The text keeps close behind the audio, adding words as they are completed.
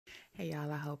Hey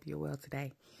y'all, I hope you're well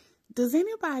today. Does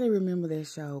anybody remember that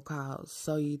show called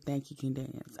So You Think You Can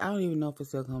Dance? I don't even know if it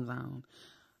still comes on.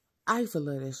 I used to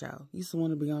love that show. Used to want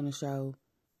to be on the show,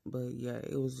 but yeah,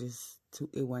 it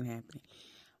wasn't happening.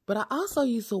 But I also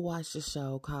used to watch the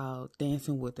show called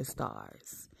Dancing with the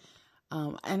Stars.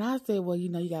 And I said, well, you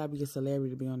gotta be a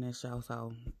celebrity to be on that show,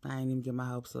 so I ain't even get my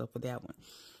hopes up for that one.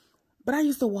 But I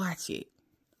used to watch it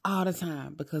all the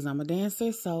time because I'm a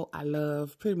dancer, so I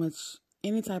love pretty much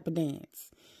any type of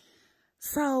dance.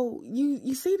 So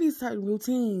you see these certain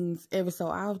routines every so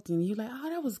often. You're like, oh,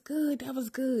 that was good.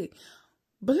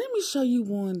 But let me show you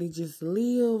one that just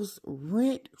lives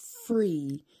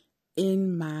rent-free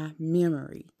in my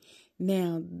memory.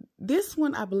 Now, this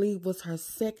one, I believe, was her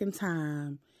second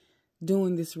time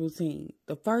doing this routine.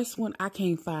 The first one, I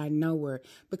can't find nowhere.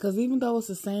 Because even though it's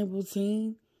the same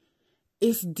routine,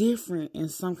 it's different in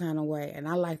some kind of way. And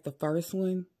I like the first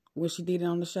one when she did it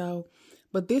on the show.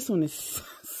 But this one is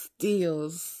still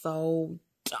so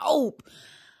dope.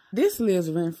 This lives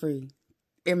rent-free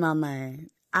in my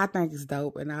mind. I think it's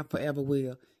dope, and I forever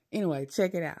will. Anyway,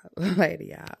 check it out. Later,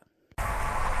 y'all.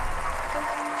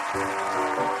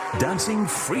 Dancing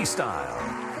freestyle.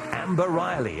 Amber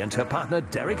Riley and her partner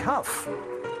Derek Huff.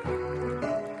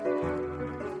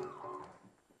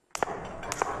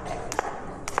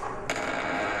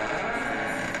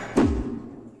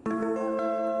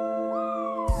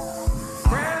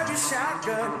 Grab your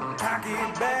shotgun, cock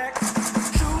it back,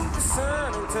 shoot the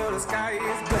sun until the sky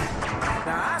is black.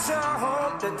 Now I sure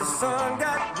hope that the sun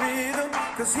got rhythm,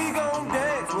 cause he gon'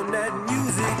 dance when that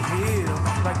music hit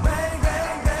him. Like bang.